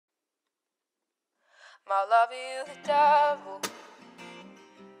My love, you the devil.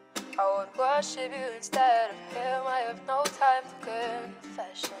 I would worship you instead of him. I have no time for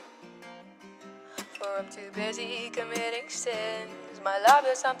confession, for I'm too busy committing sins. My love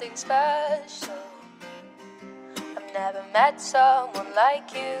is something special. I've never met someone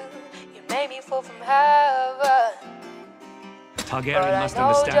like you. You made me fall from heaven. Targaryen must but I know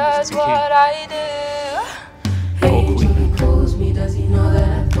understand just this what I do. Or queen. Me, does he know that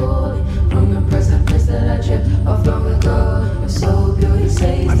I'm falling from the precipice that I tripped off long ago? You're so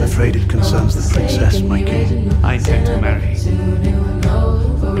beautiful. I'm afraid it concerns the princess, my king. I intend to marry.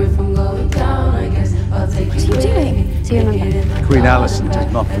 What are you doing? Do you remember? Queen Alicent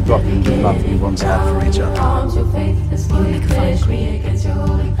has not forgotten the love we once had for each other. You'll make a fine queen.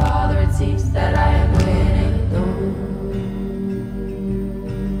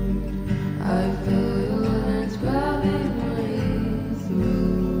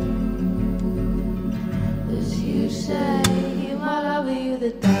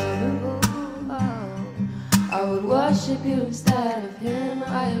 I would worship you instead of him.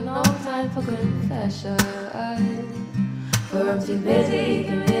 I have no time for confession, for I'm too busy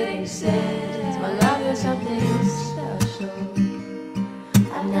committing sins. My love is something special.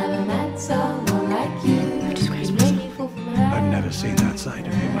 I've never met someone like you. You make me fall from heaven. I've never seen that side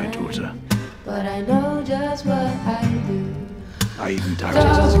of you, my daughter. But I know just what I do. I even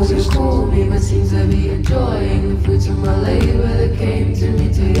doubted his existence. Me, but seems to be enjoying the fruits of my labor that came to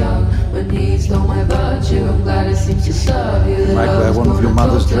me too young. When he stole my virtue, I'm glad it seems to serve you. You might wear one of your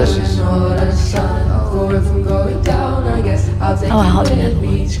mother's dresses. For it from going down, I guess I'll take I hardly it know with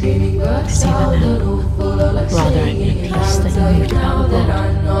me, screaming birds sound a little fuller like Rather singing. in peace than moved about the That world.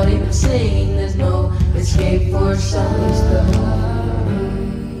 I'm not even singing, there's no escape for some is the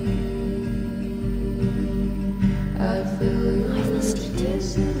I feel you. I must eat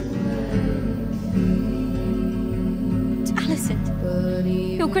it. It's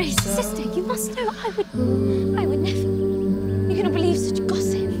Alicent, your greatest sister. You must know I would never. You cannot believe such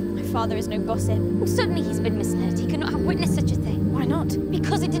gossip. My father is no gossip. Well, certainly he's been misled. He could not have witnessed such a thing. Why not?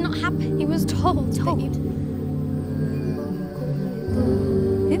 Because it did not happen. He was told. Who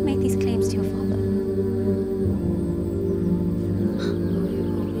made these claims to your father?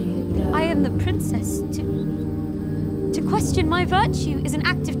 I am the princess. To question my virtue is an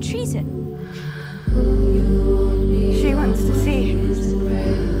act of treason. She wants to see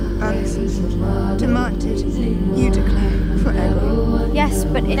Alicent demanded you declare forever. Yes,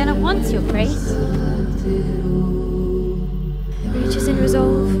 but then at once, your grace. Breaches in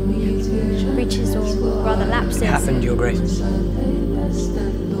resolve. Breaches or rather lapses. It happened, your grace.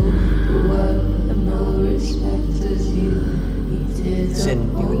 Sin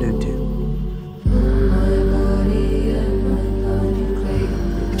you allude to.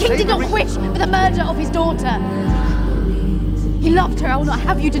 The king did not quit for the murder of his daughter. He loved her. I will not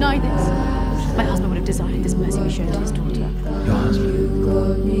have you deny this. My husband would have desired this mercy be shown to his daughter. Your husband,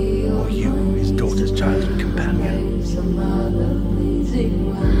 or you, his daughter's childhood companion.